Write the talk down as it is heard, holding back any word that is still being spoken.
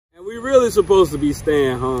We really supposed to be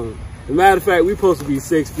staying home. As a matter of fact, we supposed to be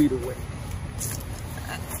 6 feet away.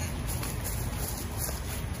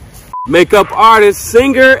 Makeup artist,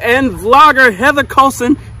 singer, and vlogger Heather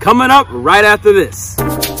Coulson coming up right after this.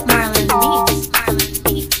 Marlin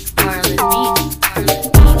Meets. Marlin Meets.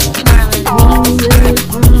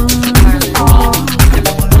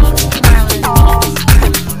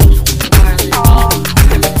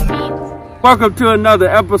 Welcome to another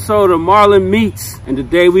episode of Marlin Meets, and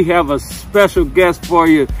today we have a special guest for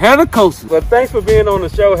you, Heather Coulson. Well, thanks for being on the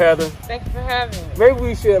show, Heather. Thank you for having me. Maybe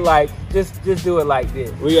we should just do it like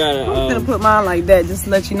this. We gotta. I'm gonna put mine like that just to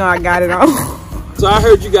let you know I got it on. So I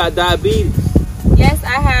heard you got diabetes. Yes,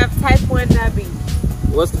 I have type 1 diabetes.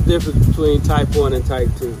 What's the difference between type 1 and type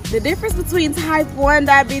 2? The difference between type 1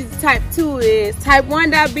 diabetes and type 2 is type 1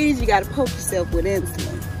 diabetes, you gotta poke yourself with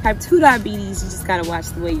insulin. Type 2 diabetes, you just gotta watch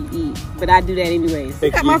the way you eat. But I do that anyways.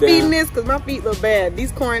 Look at my feet in this, because my feet look bad.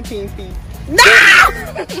 These quarantine feet. No!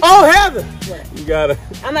 Oh, Heather! What? You gotta.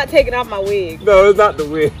 I'm not taking off my wig. No, it's not the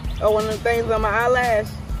wig. Oh, one of the things on my eyelash.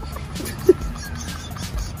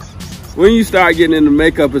 When you start getting into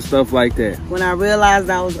makeup and stuff like that? When I realized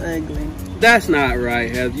I was ugly. That's not right,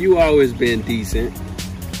 Heather. You always been decent.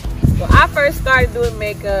 Well, I first started doing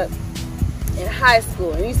makeup in high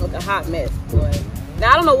school, and I used to look a hot mess, boy.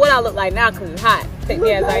 Now, I don't know what I look like now because it's hot. Take me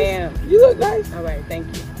as I am. You look nice. All right, thank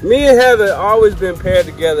you. Me and Heather always been paired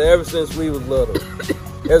together ever since we was little.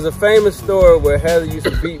 There's a famous story where Heather used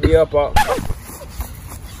to beat me up all...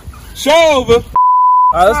 Show over!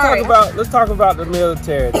 Let's talk about the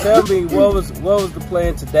military. Tell me what was the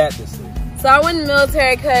plan to that this year? So I went in the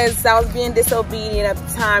military because I was being disobedient at the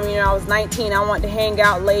time. You know, I was 19. I wanted to hang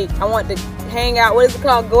out late. I wanted to hang out, what is it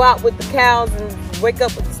called? Go out with the cows and wake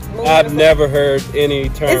up with the moon. I've never heard any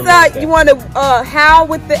term it's like that. You want to howl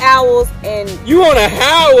with the owls and... You want to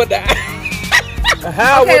howl with the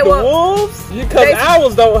howl with the wolves? Because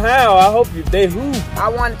owls don't howl. I hope they hoot. I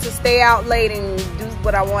wanted to stay out late and do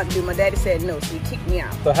what I wanted to do. My daddy said no, so he kicked me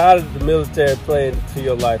out. So how did the military play into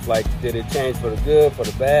your life? Like, did it change for the good, for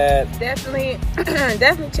the bad? Definitely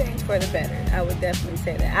changed for the better. I would definitely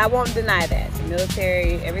say that. I won't deny that. The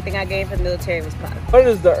military, everything I gained from the military was positive. What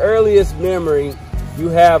is the earliest memory you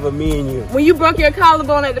have of me and you? When you broke your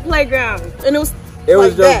collarbone at the playground, and it was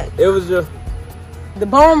the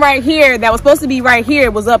bone right here that was supposed to be right here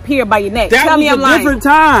was up here by your neck. That Tell was me I'm lying. different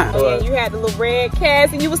time. Oh, yeah, you had the little red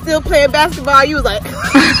cast, and you was still playing basketball. You was like,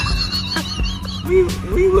 we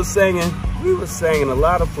was singing a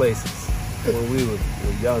lot of places when we were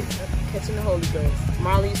young. Catching the Holy Ghost.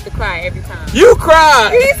 Marlon used to cry every time. You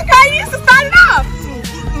cried. You used to cry. You used to start it off.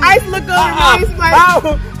 I used to look over and used to like,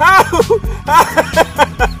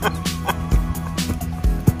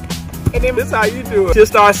 and then this is how you do it.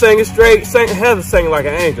 Just start singing straight. Heather singing like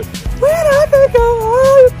an angel. When I think of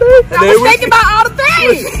all the things. I was thinking about all the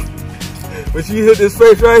things. When she hit this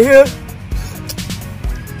face right here.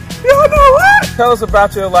 You don't know what? Tell us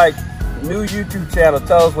about your new YouTube channel.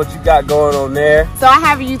 Tell us what you got going on there. So I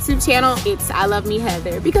have a YouTube channel. It's I Love Me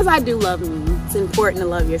Heather because I do love me. It's important to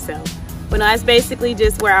love yourself. But no, it's basically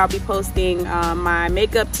just where I'll be posting my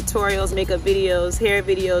makeup tutorials, makeup videos, hair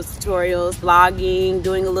videos, tutorials, vlogging,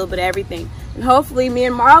 doing a little bit of everything. And hopefully me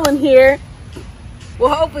and Marlon here,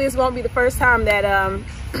 well, hopefully this won't be the first time that...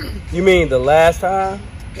 You mean the last time?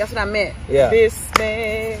 That's what I meant. Yeah. This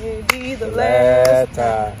may be the last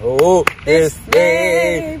time. Oh, this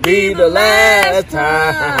may be the last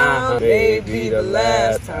time. Maybe the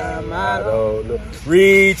last time. I don't know.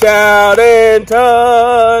 Reach out and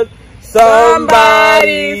touch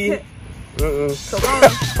somebody. Wrong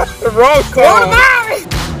song.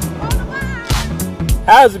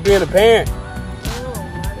 How's it being a parent? Oh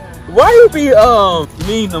my God. Why you be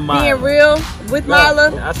mean to Mila? Being real with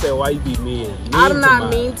Mila? I said why you be mean? I'm not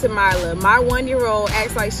mean to Mila. My 1-year-old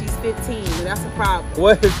acts like she's 15, and that's a problem.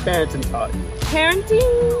 What has parenting taught you?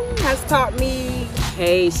 Parenting has taught me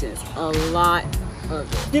patience, a lot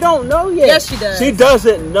of it. She don't know yet. Yes, she does. She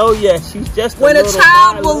doesn't know yet. She's just when a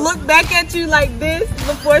child will look back at you like this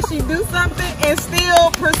before she do something and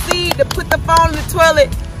still proceed to put the phone in the toilet,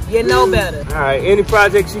 you know better. All right. Any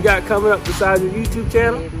projects you got coming up besides your YouTube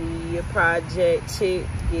channel? Give me a project chick.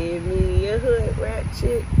 Give me a hood rap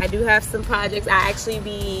chick. I do have some projects. I actually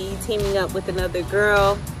be teaming up with another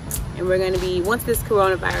girl. And we're gonna be, once this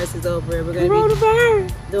coronavirus is over, we're gonna be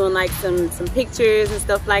doing like some pictures and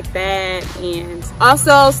stuff like that. And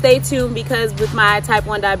also stay tuned because with my type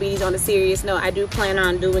 1 diabetes, on a serious note, I do plan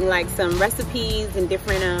on doing like some recipes and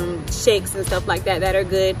different shakes and stuff like that are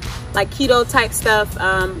good, like keto type stuff.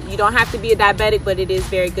 You don't have to be a diabetic, but it is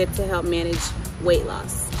very good to help manage weight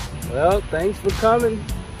loss. Well, thanks for coming.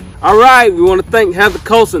 All right, we want to thank Heather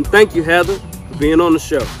Colson. Thank you, Heather, for being on the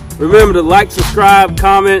show. Remember to like, subscribe,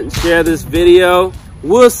 comment, and share this video.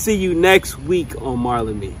 We'll see you next week on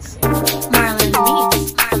Marlin Meets. Marlin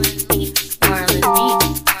Meets.